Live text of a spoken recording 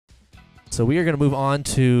So we are going to move on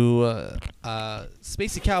to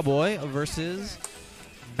Spacie Cowboy versus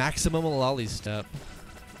Maximum Lolistep.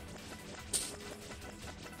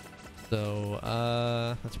 So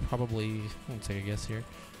that's probably, let's take a guess here,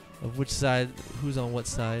 of which side, who's on what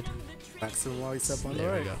side. Maximum Lolistep on the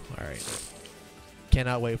There right. we go. All right.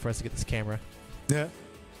 Cannot wait for us to get this camera. Yeah.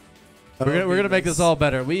 We're gonna make this all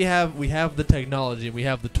better. We have the technology. We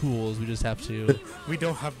have the tools. We just have to. We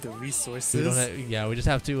don't have the resources. We don't have, yeah, we just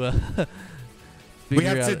have to. We have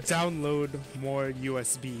figure to out- download more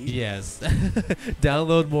USB. Yes.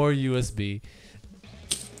 Download more USB.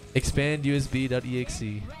 Expand USB.exe.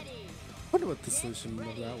 I wonder what the solution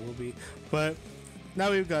of that will be. But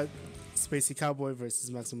now we've got Spacie Cowboy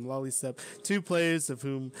versus Maximum Lolistep. Two players of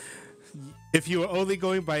whom, if you were only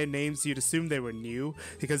going by names, you'd assume they were new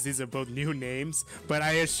because these are both new names. But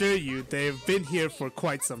I assure you, they've been here for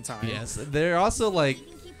quite some time. Yes. They're also like,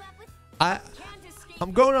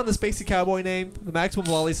 I'm going on the Spacie Cowboy name. The Maximum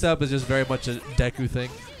Lolistep is just very much a Deku thing.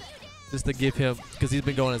 Just to give him, because he's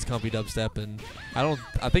been going as Comfy Dubstep, and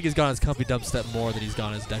I think he's gone as Comfy Dubstep more than he's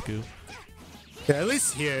gone as Deku. Yeah, at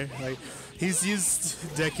least here, like, he's used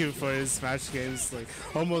Deku for his Smash games, like,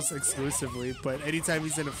 almost exclusively. But anytime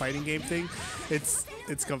he's in a fighting game thing, it's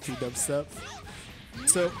Comfy Dubstep.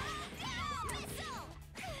 So,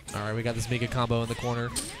 All right, we got this Mika combo in the corner.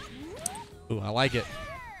 Ooh, I like it.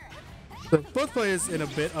 so both players in a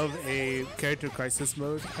bit of a character crisis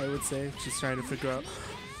mode, I would say, just trying to figure out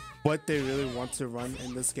what they really want to run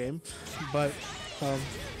in this game. But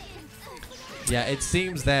Yeah, it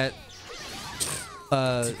seems that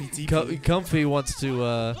TP. Comfy wants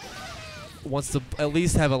to at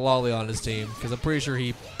least have a lolly on his team, because I'm pretty sure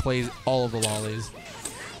he plays all of the lollies.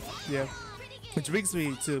 Yeah, which brings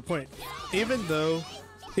me to the point. Even though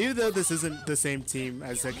this isn't the same team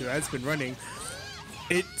as Deku has been running,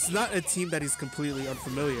 it's not a team that he's completely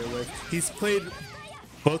unfamiliar with. He's played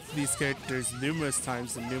both of these characters numerous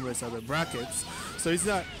times in numerous other brackets, so he's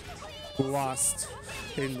not lost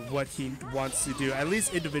in what he wants to do, at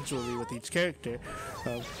least individually with each character.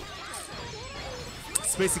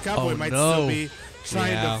 Spacie Cowboy might still be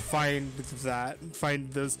trying to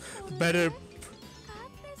find those better.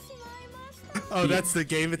 Oh, that's the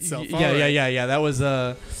game itself. Yeah. That was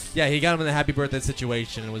he got him in the happy birthday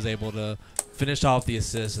situation and was able to finish off the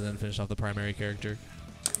assist and then finish off the primary character.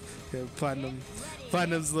 Yeah,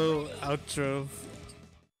 Platinum's little outro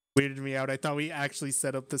weirded me out. I thought we actually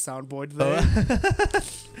set up the soundboard there.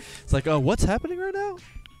 It's like, oh, what's happening right now?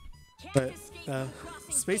 But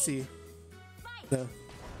Spacie,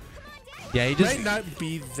 Yeah, he just might not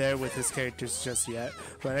be there with his characters just yet,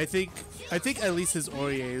 but I think at least his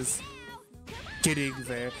Orie is getting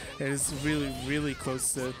there and is really, really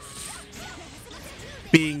close to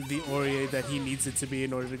being the Orie that he needs it to be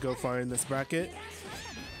in order to go far in this bracket.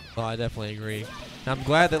 Oh, I definitely agree. And I'm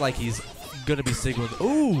glad that he's gonna be signaled.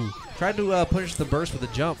 Ooh, tried to punish the burst with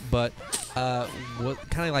a jump, but what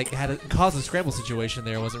kind of had to cause a scramble situation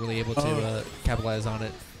there. Wasn't really able to capitalize on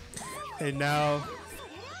it. And now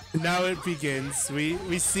it begins.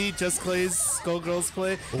 We see Just Clay's Skullgirls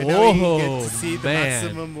play, and now we get to see the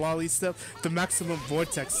Maximum Lolistep, the Maximum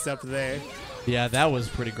Vortex step there. Yeah, that was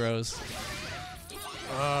pretty gross.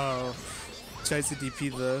 Oh, tries to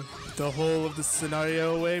DP the whole of the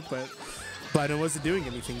scenario away, but Biden wasn't doing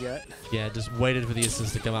anything yet. Yeah, just waited for the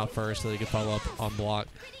assist to come out first so they could follow up on block.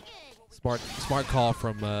 Smart call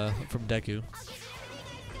from Deku.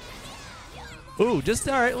 Ooh, just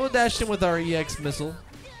all right. We'll dash in with our EX missile.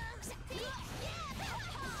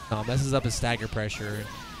 Messes up his stagger pressure.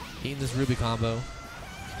 Eating this Ruby combo.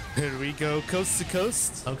 Here we go, coast to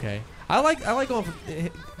coast. Okay, I like going for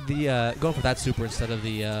going for that super instead of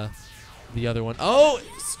the other one. Oh,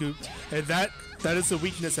 Scooped, and that is a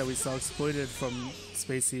weakness that we saw exploited from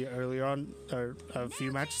Spacie earlier on, or a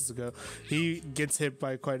few matches ago. He gets hit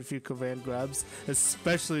by quite a few command grabs,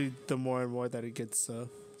 especially the more and more that it gets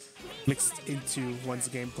mixed into one's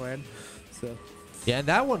game plan. So. Yeah, and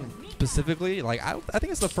that one specifically, I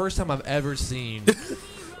think it's the first time I've ever seen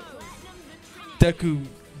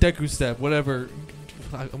Deku step, whatever.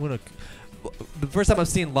 The first time I've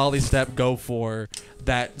seen Lolistep go for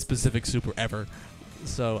that specific super ever.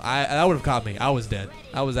 So that would have caught me. I was dead.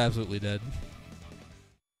 I was absolutely dead.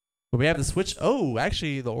 But we have the switch. Oh,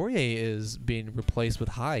 actually, the Orie is being replaced with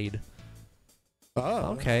Hyde.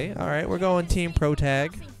 Oh. Okay. All right. We're going Team Pro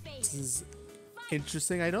Tag. This is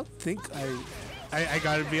interesting. I don't think I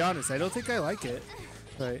gotta be honest. I don't think I like it.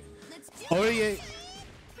 Right. Orie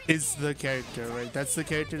is the character, right? That's the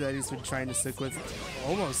character that he's been trying to stick with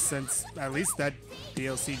almost since at least that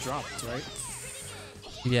DLC dropped, right?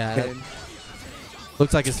 Yeah.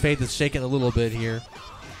 Looks like his faith is shaking a little bit here.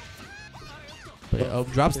 But, oh,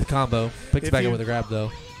 drops the combo. Picks if back you- up with a grab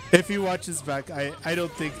though. If he watches back, I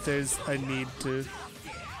don't think there's a need to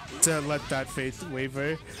let that faith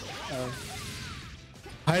waver.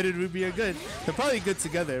 Hyde and Ruby are good. They're probably good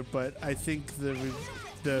together, but I think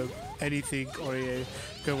the anything Orie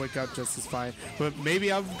can work out just as fine. But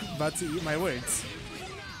maybe I'm about to eat my words.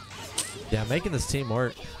 Yeah, making this team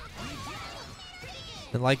work.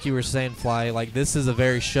 And like you were saying, Fly, like this is a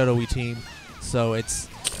very shadowy team, so it's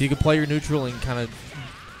you can play your neutral and kind of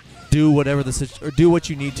do whatever or do what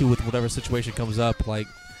you need to with whatever situation comes up. Like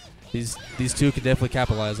these two can definitely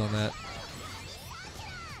capitalize on that.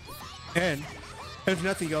 And if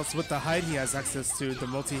nothing else, with the Hyde, he has access to the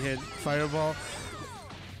multi-hit fireball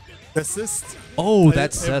assist. Oh,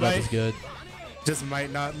 that setup is good. Just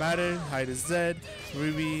might not matter. Hyde is dead.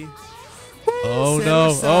 Ruby. Oh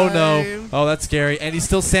no! Oh no! Oh, that's scary. And he's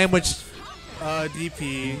still sandwiched.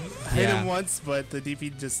 DP hit him once, but the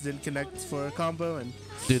DP just didn't connect for a combo. And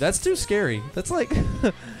dude, that's too scary. That's like,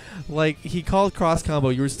 like he called cross combo.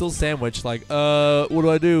 You were still sandwiched. Like, what do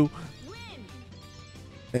I do?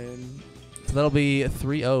 And so that'll be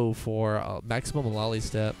 3-0 for maximum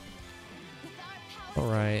Lolistep. All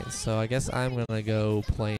right, so I guess I'm gonna go play